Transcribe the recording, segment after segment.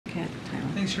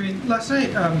Thanks, Karine. Last night,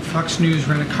 Fox News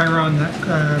ran a CHYRON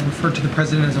that referred to the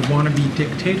president as a wannabe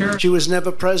dictator. She was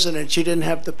never president. She didn't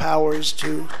have the powers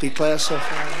to declassify.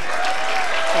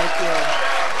 Thank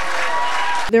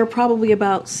you. There are probably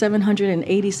about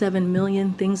 787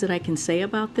 million things that I can say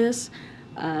about this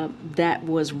that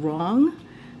was wrong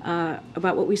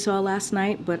about what we saw last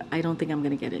night, but I don't think I'm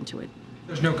going to get into it.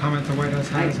 There's no comment the White House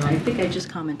has on. I think I just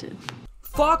commented.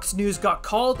 Fox News got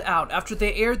called out after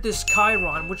they aired this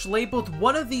CHYRON, which labeled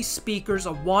one of these speakers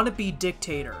a wannabe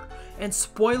dictator. And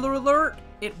spoiler alert,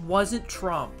 it wasn't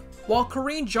Trump. While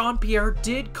Karine Jean-Pierre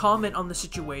did comment on the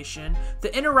situation,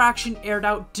 the interaction aired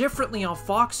out differently on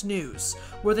Fox News,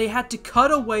 where they had to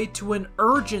cut away to an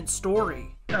urgent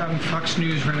story. Fox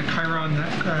News ran a CHYRON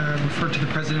that referred to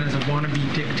the president as a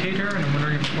wannabe dictator, and I'm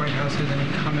wondering if the White House has any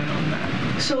comment on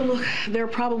that. So look, there are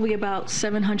probably about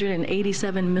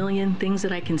 787 million things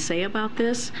that I can say about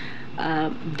this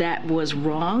that was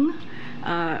wrong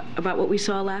about what we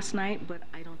saw last night, but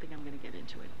I don't think I'm going to get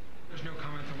into it. There's no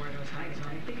comment the White House has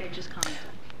on. I think I just commented.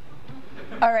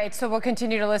 All right, so we'll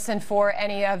continue to listen for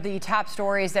any of the top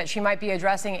stories that she might be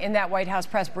addressing in that White House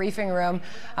press briefing room.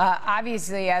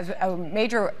 Obviously, as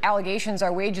major allegations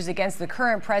are waged against the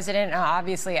current president,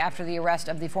 obviously after the arrest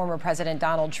of the former President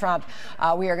Donald Trump.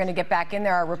 We are going to get back in.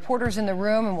 There are reporters in the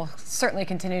room, and we'll certainly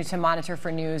continue to monitor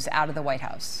for news out of the White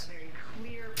House.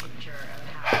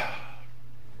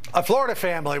 A Florida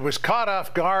family was caught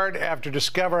off guard after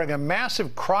discovering a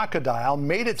massive crocodile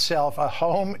made itself a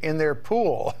home in their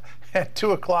pool at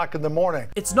 2 o'clock in the morning.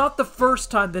 It's not the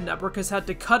first time the network has had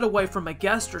to cut away from a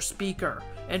guest or speaker.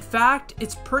 In fact,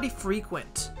 it's pretty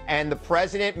frequent. And the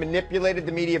president manipulated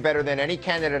the media better than any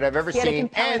candidate I've ever seen,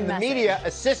 and the media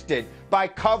assisted by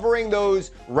covering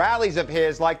those rallies of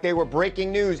his like they were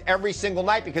breaking news every single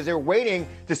night because they were waiting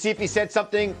to see if he said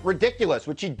something ridiculous,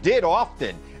 which he did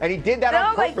often. And he did that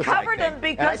on purpose. No, they covered him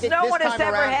because no one has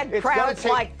ever had crowds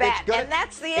like that. And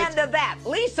that's the end of that.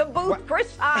 Lisa Booth,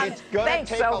 Chris Hahn,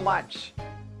 thanks so much.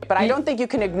 But I don't think you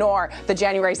can ignore the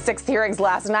January 6th hearings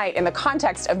last night in the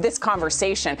context of this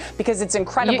conversation because it's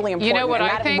incredibly important. You know what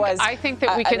I think? I think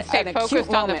that we can stay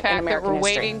focused on the fact that we're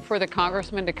waiting for the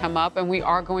congressman to come up, and we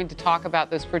are going to talk about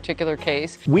this particular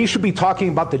case. We should be talking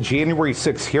about the January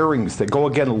 6th hearings that go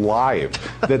again live,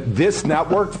 that this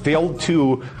network failed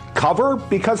to cover,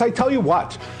 because I tell you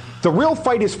what, the real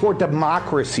fight is for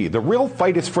democracy. The real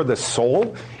fight is for the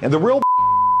soul, and the real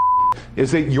is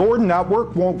that your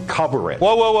network won't cover it.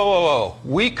 Whoa, whoa, whoa, whoa, whoa.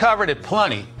 We covered it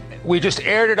plenty. We just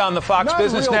aired it on the Fox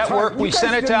Business Network. We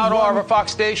sent it to all of our Fox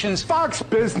stations. Fox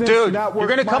Business Network. Dude, you're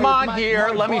going to come on here.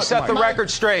 Let me set the record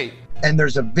straight. And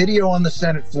there's a video on the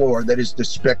Senate floor that is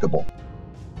despicable.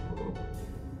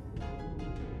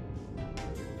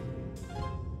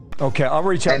 Okay, I'll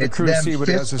reach out to Crew to see what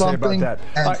he has to say about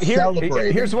that.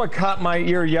 Here's what caught my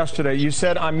ear yesterday. You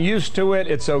said, I'm used to it,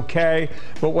 it's okay,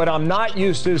 but what I'm not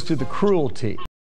used to is to the cruelty.